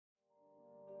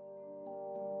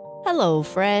Hello,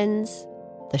 friends.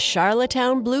 The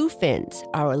Charlottetown Bluefins,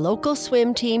 our local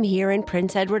swim team here in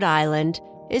Prince Edward Island,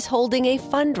 is holding a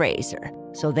fundraiser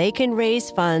so they can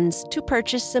raise funds to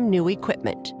purchase some new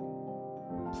equipment.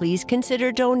 Please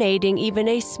consider donating even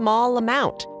a small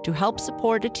amount to help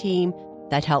support a team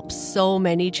that helps so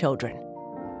many children.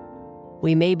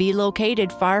 We may be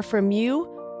located far from you,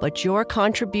 but your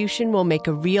contribution will make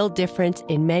a real difference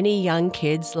in many young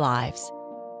kids' lives.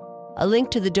 A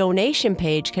link to the donation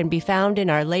page can be found in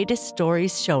our latest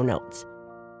stories show notes.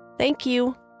 Thank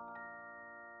you.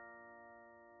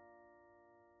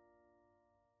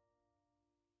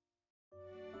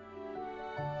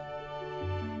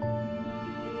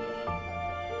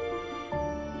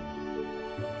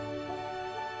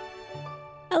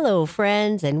 Hello,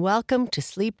 friends, and welcome to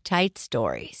Sleep Tight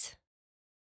Stories.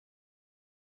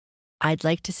 I'd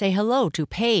like to say hello to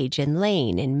Paige and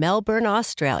Lane in Melbourne,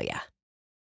 Australia.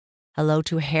 Hello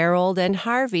to Harold and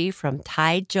Harvey from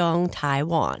Taichung,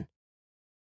 Taiwan.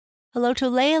 Hello to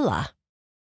Layla.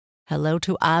 Hello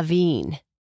to Aveen.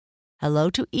 Hello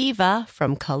to Eva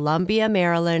from Columbia,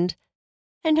 Maryland.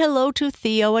 And hello to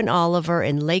Theo and Oliver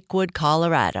in Lakewood,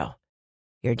 Colorado.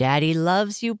 Your daddy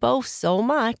loves you both so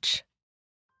much.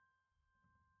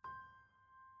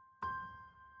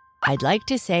 I'd like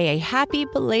to say a happy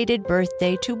belated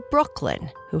birthday to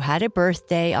Brooklyn, who had a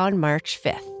birthday on March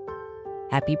 5th.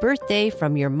 Happy birthday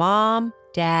from your mom,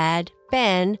 dad,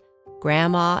 Ben,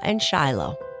 grandma, and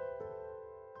Shiloh.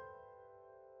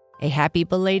 A happy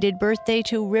belated birthday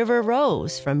to River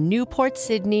Rose from Newport,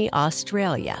 Sydney,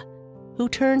 Australia, who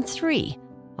turned 3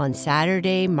 on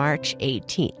Saturday, March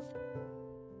 18th.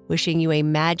 Wishing you a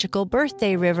magical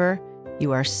birthday, River.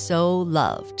 You are so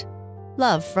loved.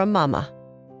 Love from Mama.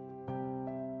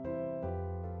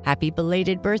 Happy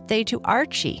belated birthday to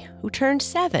Archie, who turned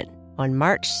 7 on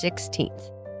March 16th.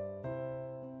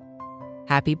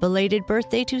 Happy belated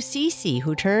birthday to Cece,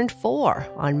 who turned 4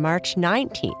 on March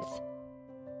 19th.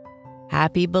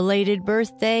 Happy belated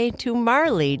birthday to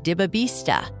Marley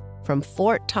Dibabista from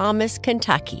Fort Thomas,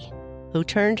 Kentucky, who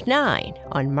turned 9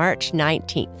 on March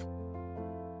 19th.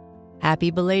 Happy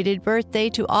belated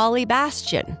birthday to Ollie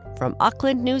Bastian from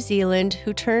Auckland, New Zealand,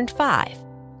 who turned 5,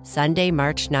 Sunday,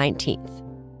 March 19th.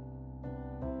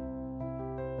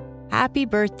 Happy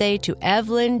birthday to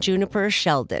Evelyn Juniper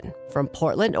Sheldon from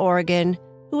Portland, Oregon,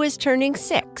 who is turning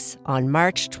 6 on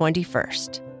March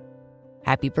 21st.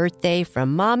 Happy birthday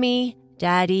from Mommy,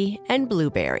 Daddy, and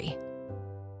Blueberry.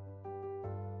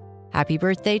 Happy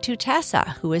birthday to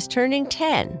Tessa, who is turning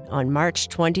 10 on March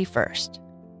 21st.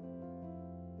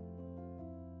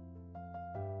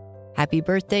 Happy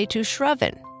birthday to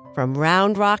Shruvan from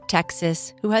Round Rock,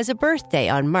 Texas, who has a birthday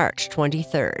on March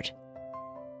 23rd.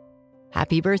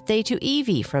 Happy birthday to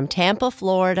Evie from Tampa,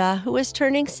 Florida, who is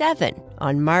turning 7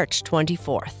 on March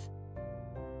 24th.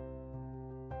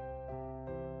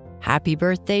 Happy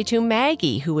birthday to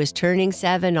Maggie, who is turning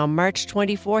 7 on March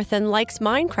 24th and likes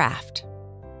Minecraft.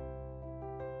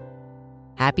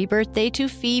 Happy birthday to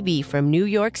Phoebe from New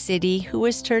York City, who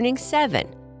is turning 7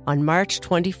 on March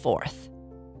 24th.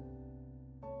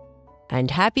 And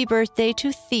happy birthday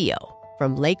to Theo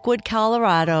from Lakewood,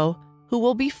 Colorado, who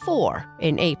will be 4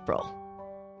 in April.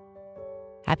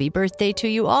 Happy birthday to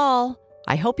you all.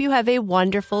 I hope you have a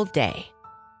wonderful day.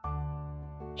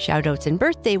 Shoutouts and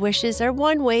birthday wishes are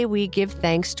one way we give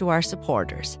thanks to our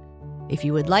supporters. If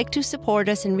you would like to support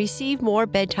us and receive more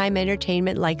bedtime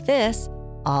entertainment like this,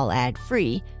 all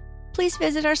ad-free, please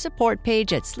visit our support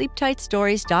page at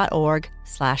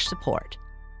sleeptightstories.org/support.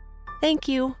 Thank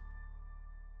you.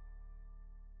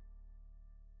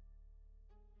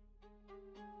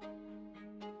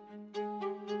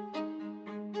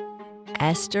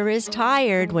 Esther is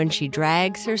tired when she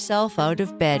drags herself out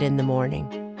of bed in the morning.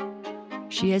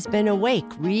 She has been awake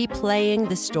replaying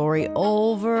the story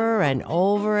over and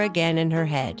over again in her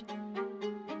head.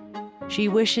 She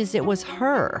wishes it was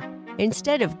her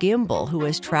instead of Gimbal who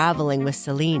is traveling with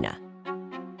Selena.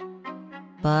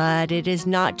 But it is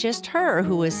not just her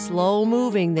who is slow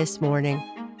moving this morning,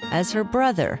 as her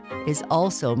brother is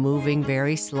also moving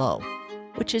very slow,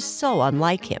 which is so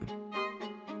unlike him.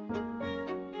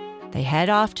 They head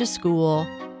off to school,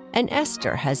 and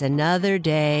Esther has another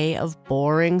day of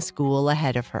boring school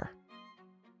ahead of her.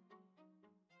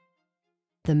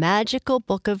 The Magical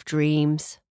Book of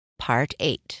Dreams, Part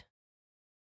 8.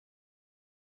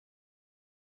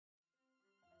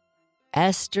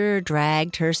 Esther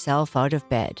dragged herself out of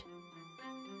bed.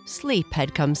 Sleep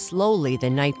had come slowly the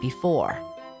night before,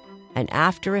 an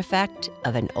after effect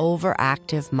of an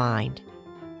overactive mind.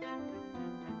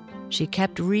 She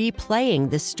kept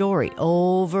replaying the story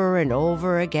over and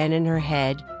over again in her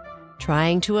head,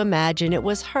 trying to imagine it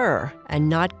was her and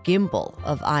not Gimbal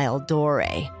of Isle Dore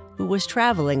who was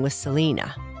traveling with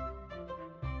Selena.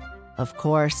 Of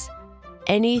course,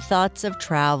 any thoughts of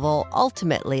travel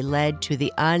ultimately led to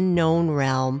the unknown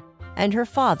realm and her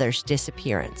father's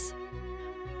disappearance.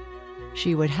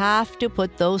 She would have to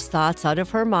put those thoughts out of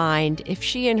her mind if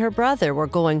she and her brother were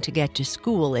going to get to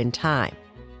school in time.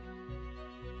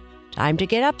 "Time to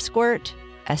get up, Squirt,"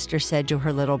 Ester said to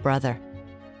her little brother.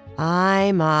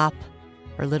 "I'm up,"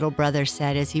 her little brother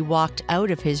said as he walked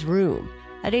out of his room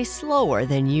at a slower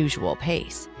than usual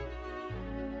pace.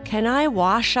 "Can I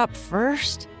wash up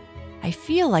first? I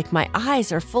feel like my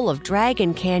eyes are full of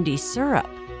dragon candy syrup."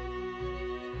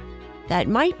 "That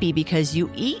might be because you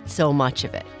eat so much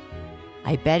of it.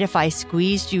 I bet if I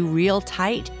squeezed you real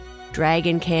tight,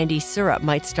 dragon candy syrup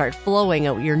might start flowing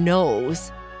out your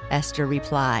nose," Ester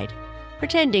replied,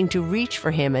 pretending to reach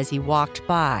for him as he walked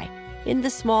by in the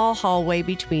small hallway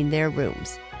between their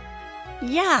rooms.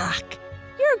 "Yuck!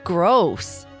 You're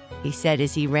gross," he said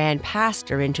as he ran past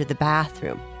her into the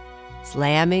bathroom,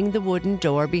 slamming the wooden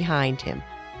door behind him.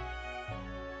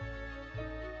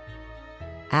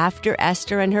 After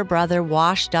Ester and her brother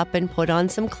washed up and put on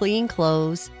some clean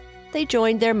clothes, they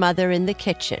joined their mother in the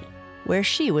kitchen, where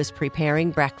she was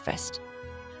preparing breakfast.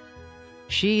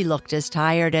 She looked as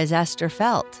tired as Ester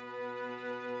felt.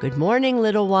 "Good morning,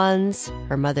 little ones,"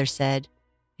 her mother said.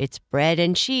 "It's bread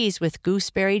and cheese with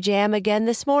gooseberry jam again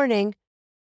this morning.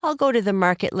 I'll go to the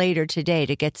market later today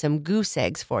to get some goose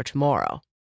eggs for tomorrow."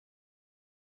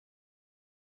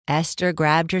 Ester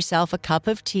grabbed herself a cup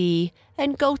of tea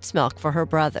and goat's milk for her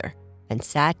brother and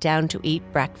sat down to eat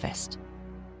breakfast.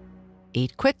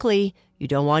 "Eat quickly, you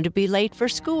don't want to be late for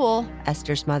school,"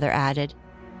 Esther's mother added.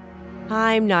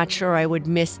 "I'm not sure I would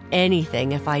miss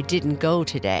anything if I didn't go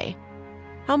today.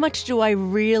 How much do I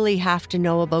really have to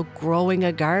know about growing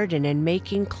a garden and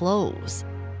making clothes?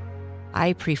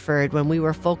 I preferred when we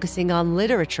were focusing on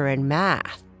literature and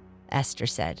math," Ester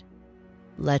said.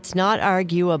 "Let's not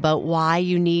argue about why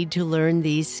you need to learn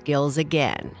these skills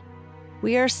again.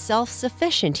 We are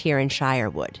self-sufficient here in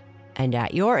Shirewood, and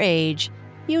at your age,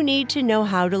 you need to know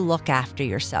how to look after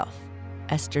yourself,"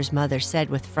 Esther's mother said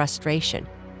with frustration.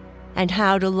 "And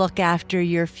how to look after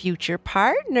your future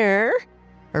partner,"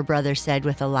 her brother said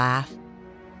with a laugh.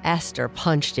 Ester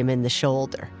punched him in the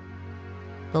shoulder.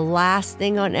 The last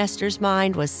thing on Esther's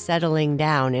mind was settling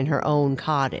down in her own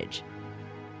cottage.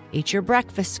 "Eat your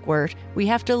breakfast, Squirt. We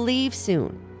have to leave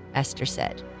soon," Ester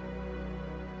said.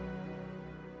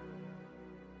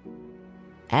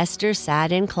 Ester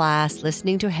sat in class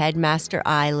listening to Headmaster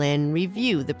Eileen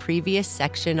review the previous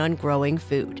section on growing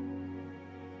food.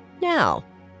 "Now,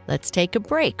 let's take a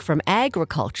break from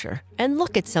agriculture and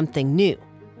look at something new."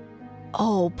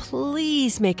 "Oh,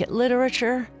 please make it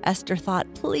literature," Ester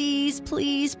thought. "Please,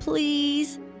 please,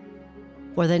 please."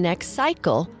 "For the next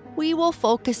cycle, we will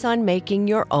focus on making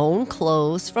your own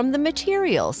clothes from the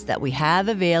materials that we have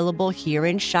available here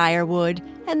in Shirewood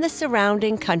and the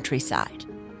surrounding countryside.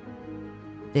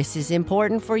 This is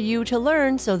important for you to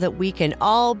learn so that we can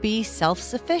all be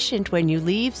self-sufficient when you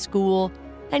leave school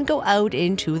and go out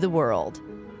into the world."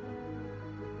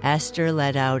 Ester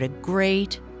let out a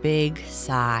great big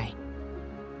sigh.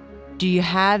 "Do you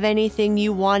have anything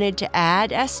you wanted to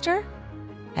add, Ester?"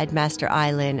 Headmaster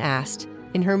Eileen asked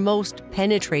in her most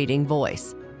penetrating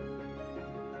voice.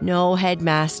 "No,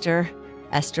 Headmaster,"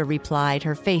 Ester replied,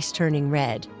 her face turning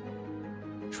red.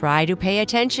 "Try to pay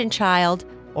attention, child,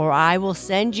 or I will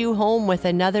send you home with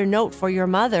another note for your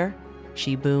mother,"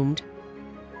 she boomed.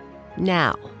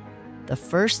 "Now, the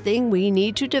first thing we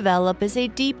need to develop is a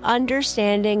deep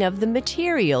understanding of the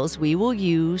materials we will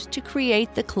use to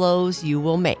create the clothes you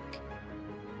will make.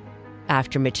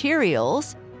 After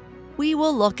materials, we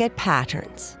will look at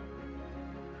patterns.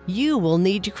 You will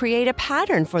need to create a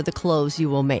pattern for the clothes you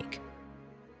will make.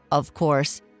 Of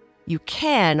course, you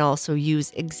can also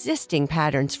use existing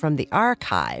patterns from the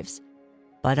archives,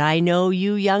 but I know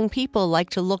you young people like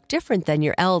to look different than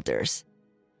your elders."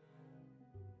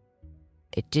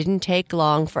 It didn't take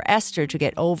long for Ester to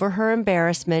get over her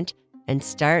embarrassment and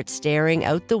start staring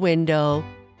out the window,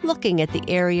 looking at the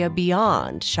area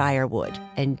beyond Shirewood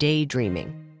and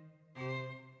daydreaming.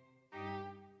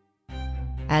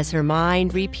 As her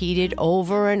mind repeated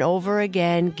over and over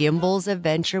again Gimbal's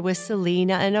adventure with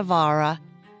Selena and Avara,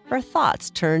 her thoughts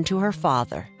turned to her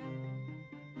father.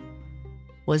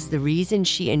 Was the reason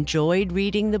she enjoyed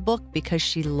reading the book because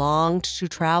she longed to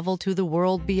travel to the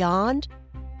world beyond?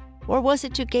 Or was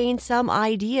it to gain some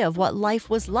idea of what life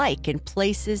was like in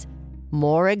places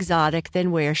more exotic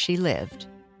than where she lived?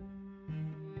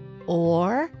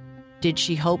 Or Did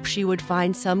she hope she would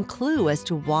find some clue as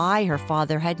to why her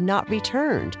father had not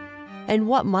returned and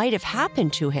what might have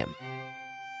happened to him?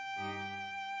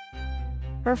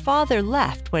 Her father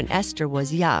left when Ester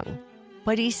was young,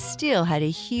 but he still had a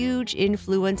huge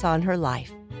influence on her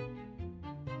life.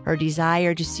 Her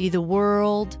desire to see the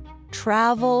world,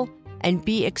 travel, and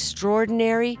be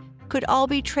extraordinary could all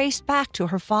be traced back to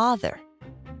her father.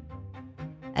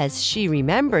 As she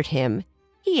remembered him,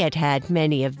 he had had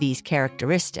many of these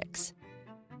characteristics.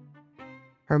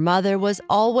 Her mother was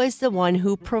always the one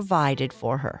who provided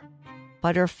for her,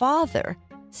 but her father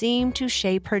seemed to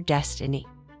shape her destiny.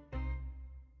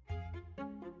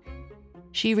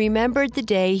 She remembered the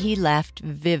day he left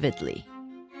vividly.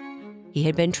 He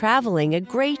had been traveling a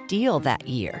great deal that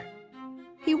year.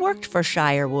 He worked for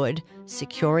Shirewood,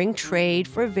 securing trade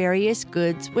for various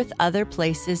goods with other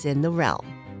places in the realm.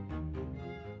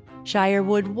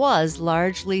 Shirewood was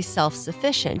largely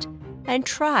self-sufficient and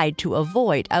tried to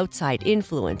avoid outside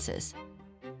influences.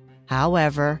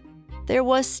 However, there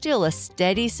was still a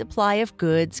steady supply of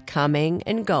goods coming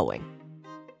and going.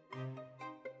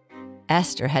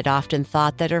 Ester had often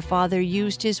thought that her father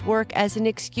used his work as an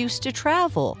excuse to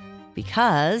travel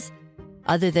because,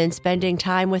 other than spending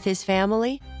time with his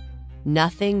family,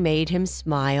 nothing made him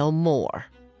smile more.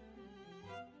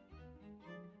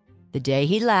 The day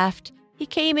he left, he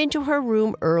came into her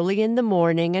room early in the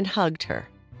morning and hugged her.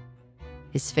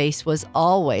 His face was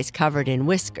always covered in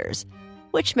whiskers,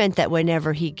 which meant that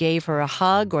whenever he gave her a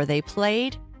hug or they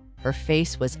played, her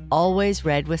face was always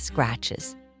red with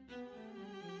scratches.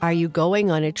 "Are you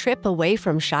going on a trip away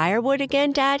from Shirewood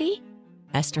again, Daddy?"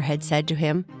 Ester had said to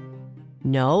him.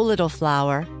 "No, little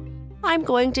flower. I'm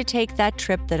going to take that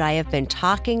trip that I have been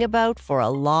talking about for a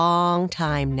long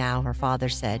time now," her father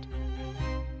said.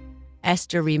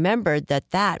 Ester remembered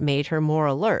that made her more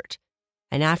alert,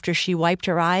 and after she wiped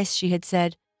her eyes, she had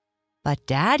said, "But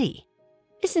Daddy,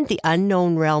 isn't the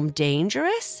unknown realm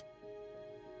dangerous?"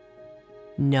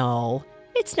 "No,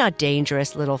 it's not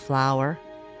dangerous, little flower.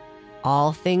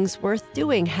 All things worth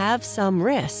doing have some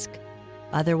risk.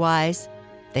 Otherwise,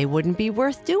 they wouldn't be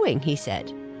worth doing," he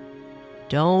said.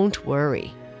 "Don't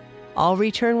worry. I'll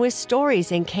return with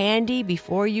stories and candy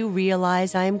before you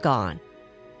realize I'm gone.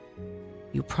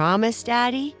 You promise,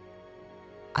 Daddy?"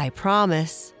 "I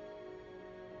promise."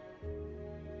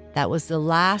 That was the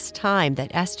last time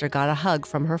that Ester got a hug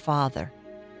from her father.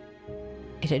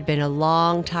 It had been a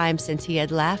long time since he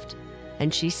had left,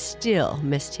 and she still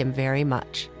missed him very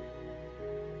much.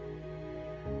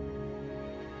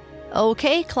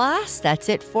 Okay, class, that's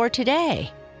it for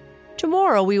today.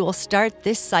 Tomorrow we will start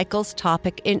this cycle's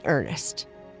topic in earnest.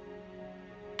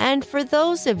 And for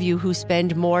those of you who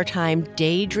spend more time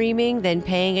daydreaming than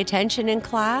paying attention in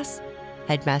class,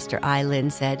 Headmaster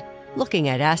Eileen said, looking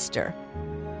at Ester,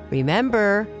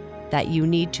 remember that you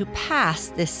need to pass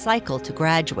this cycle to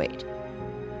graduate.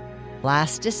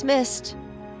 Class dismissed.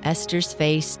 Esther's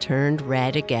face turned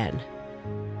red again.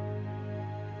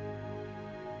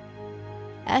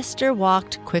 Ester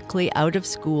walked quickly out of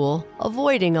school,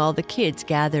 avoiding all the kids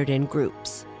gathered in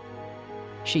groups.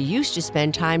 She used to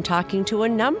spend time talking to a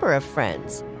number of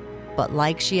friends, but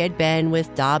like she had been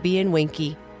with Dobby and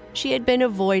Winky, she had been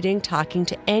avoiding talking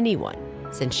to anyone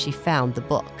since she found the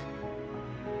book.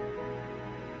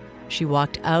 She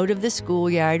walked out of the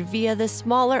schoolyard via the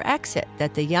smaller exit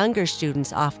that the younger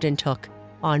students often took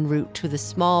en route to the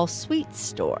small sweets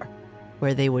store,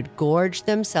 where they would gorge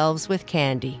themselves with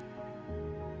candy.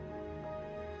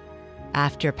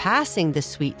 After passing the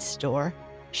sweets store,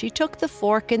 she took the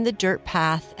fork in the dirt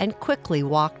path and quickly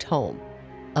walked home,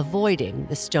 avoiding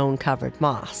the stone-covered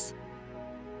moss.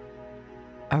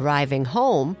 Arriving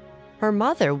home, her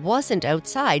mother wasn't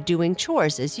outside doing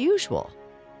chores as usual.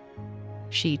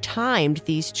 She timed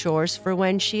these chores for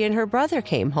when she and her brother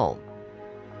came home.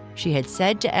 She had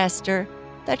said to Ester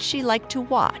that she liked to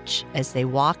watch as they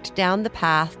walked down the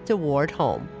path toward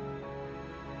home.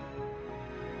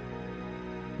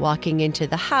 Walking into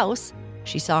the house,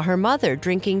 she saw her mother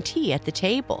drinking tea at the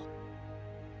table.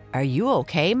 "Are you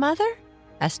okay, Mother?"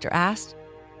 Ester asked.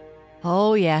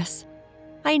 "Oh, yes.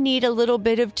 I need a little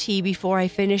bit of tea before I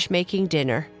finish making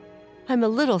dinner. I'm a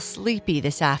little sleepy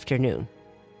this afternoon."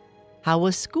 "How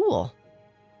was school?"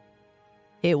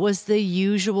 "It was the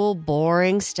usual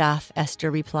boring stuff," Ester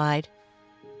replied.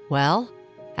 "Well,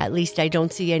 at least I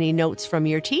don't see any notes from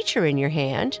your teacher in your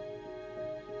hand.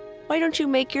 Why don't you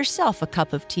make yourself a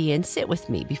cup of tea and sit with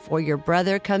me before your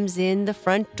brother comes in the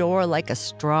front door like a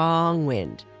strong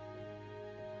wind?"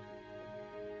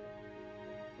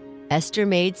 Ester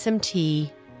made some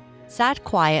tea, sat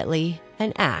quietly,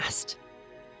 and asked,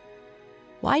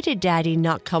 "Why did Daddy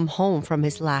not come home from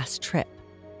his last trip?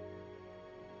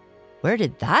 "Where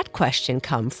did that question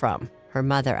come from?" her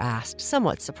mother asked,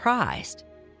 somewhat surprised.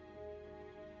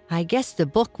 "I guess the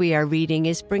book we are reading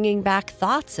is bringing back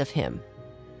thoughts of him.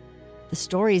 The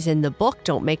stories in the book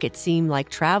don't make it seem like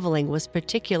traveling was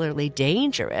particularly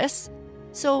dangerous.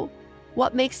 So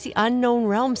what makes the unknown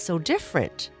realm so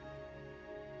different?"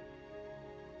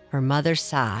 Her mother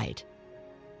sighed.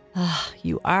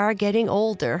 You are getting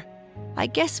older. I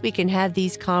guess we can have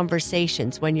these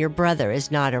conversations when your brother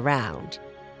is not around.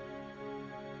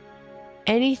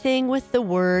 Anything with the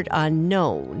word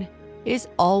unknown is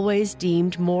always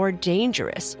deemed more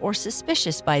dangerous or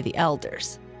suspicious by the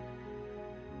elders.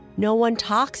 No one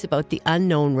talks about the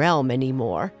unknown realm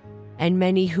anymore, and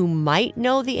many who might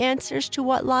know the answers to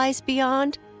what lies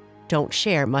beyond don't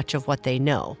share much of what they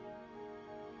know.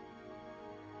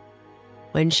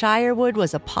 When Shirewood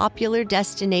was a popular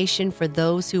destination for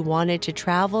those who wanted to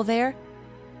travel there,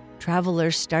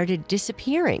 travelers started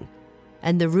disappearing,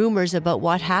 and the rumors about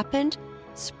what happened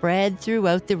spread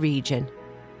throughout the region.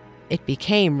 It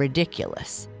became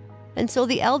ridiculous, and so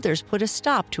the elders put a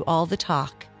stop to all the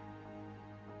talk.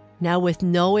 Now, with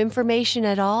no information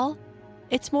at all,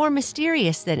 it's more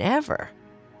mysterious than ever.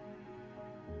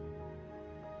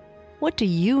 "What do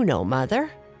you know,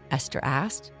 Mother?" Esther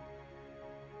asked.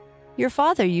 "Your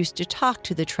father used to talk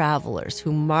to the travelers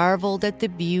who marveled at the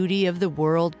beauty of the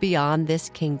world beyond this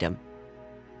kingdom.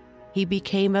 He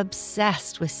became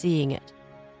obsessed with seeing it.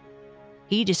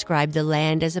 He described the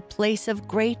land as a place of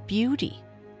great beauty.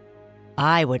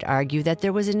 I would argue that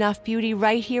there was enough beauty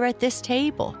right here at this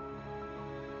table."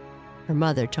 Her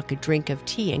mother took a drink of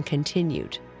tea and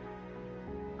continued.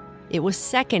 "It was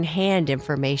second-hand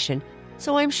information,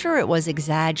 so I'm sure it was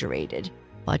exaggerated.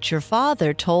 But your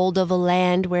father told of a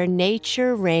land where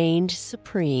nature reigned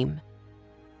supreme,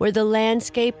 where the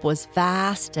landscape was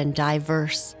vast and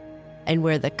diverse, and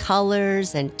where the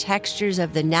colors and textures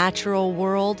of the natural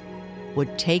world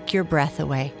would take your breath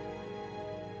away.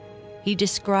 He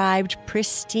described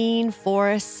pristine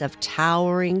forests of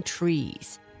towering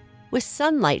trees, with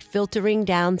sunlight filtering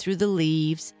down through the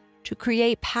leaves to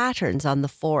create patterns on the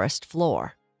forest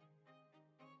floor.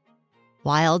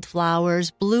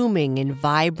 Wildflowers blooming in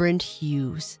vibrant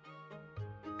hues.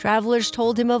 Travelers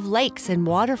told him of lakes and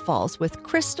waterfalls with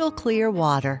crystal clear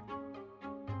water.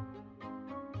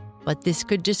 But this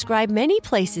could describe many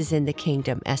places in the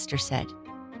kingdom, Esther said.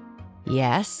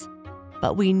 Yes,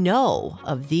 but we know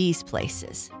of these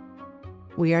places.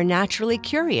 We are naturally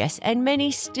curious, and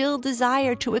many still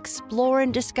desire to explore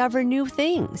and discover new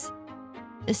things,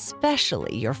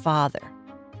 especially your father.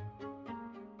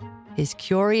 His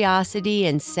curiosity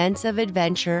and sense of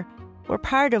adventure were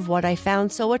part of what I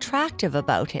found so attractive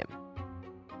about him.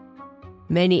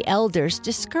 Many elders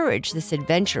discourage this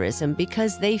adventurism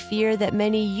because they fear that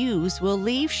many youths will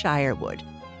leave Shirewood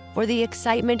for the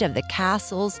excitement of the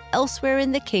castles elsewhere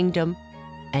in the kingdom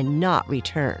and not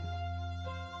return.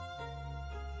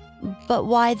 But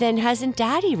why then hasn't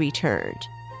Daddy returned?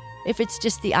 If it's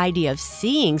just the idea of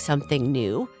seeing something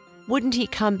new, wouldn't he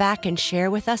come back and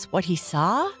share with us what he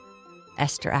saw?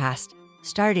 Esther asked,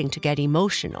 starting to get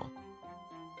emotional.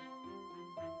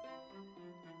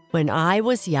 When I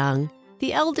was young,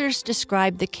 the elders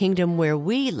described the kingdom where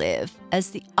we live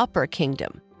as the upper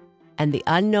kingdom, and the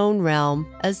unknown realm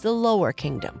as the lower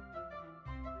kingdom.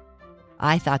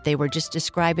 I thought they were just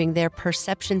describing their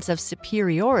perceptions of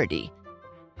superiority,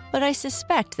 but I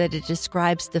suspect that it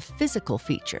describes the physical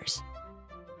features.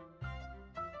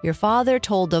 Your father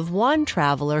told of one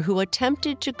traveler who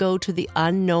attempted to go to the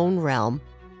unknown realm,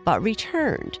 but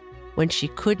returned when she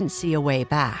couldn't see a way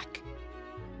back.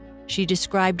 She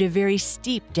described a very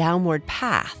steep downward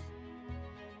path.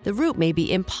 The route may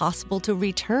be impossible to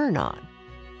return on,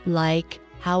 like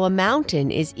how a mountain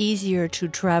is easier to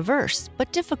traverse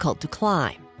but difficult to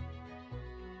climb.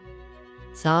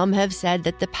 Some have said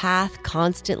that the path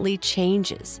constantly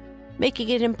changes, making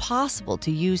it impossible to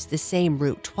use the same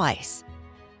route twice.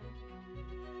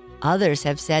 Others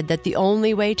have said that the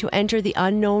only way to enter the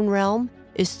unknown realm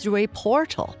is through a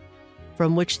portal,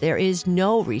 from which there is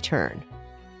no return.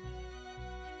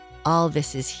 All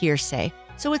this is hearsay,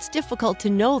 so it's difficult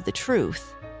to know the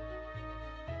truth.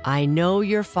 I know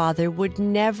your father would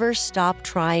never stop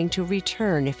trying to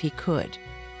return if he could.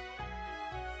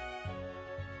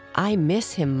 I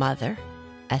miss him, Mother,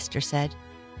 Esther said.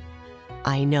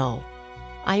 I know.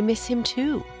 I miss him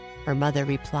too, her mother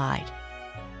replied.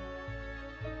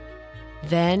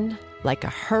 Then, like a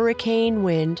hurricane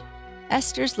wind,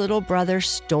 Esther's little brother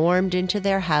stormed into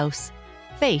their house,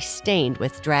 face stained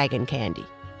with dragon candy.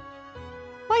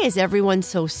 Why is everyone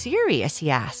so serious? He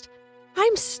asked.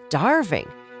 I'm starving.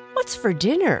 What's for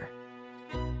dinner?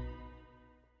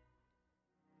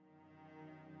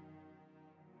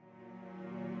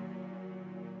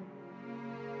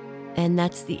 And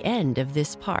that's the end of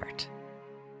this part.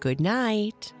 Good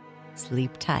night.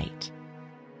 Sleep tight.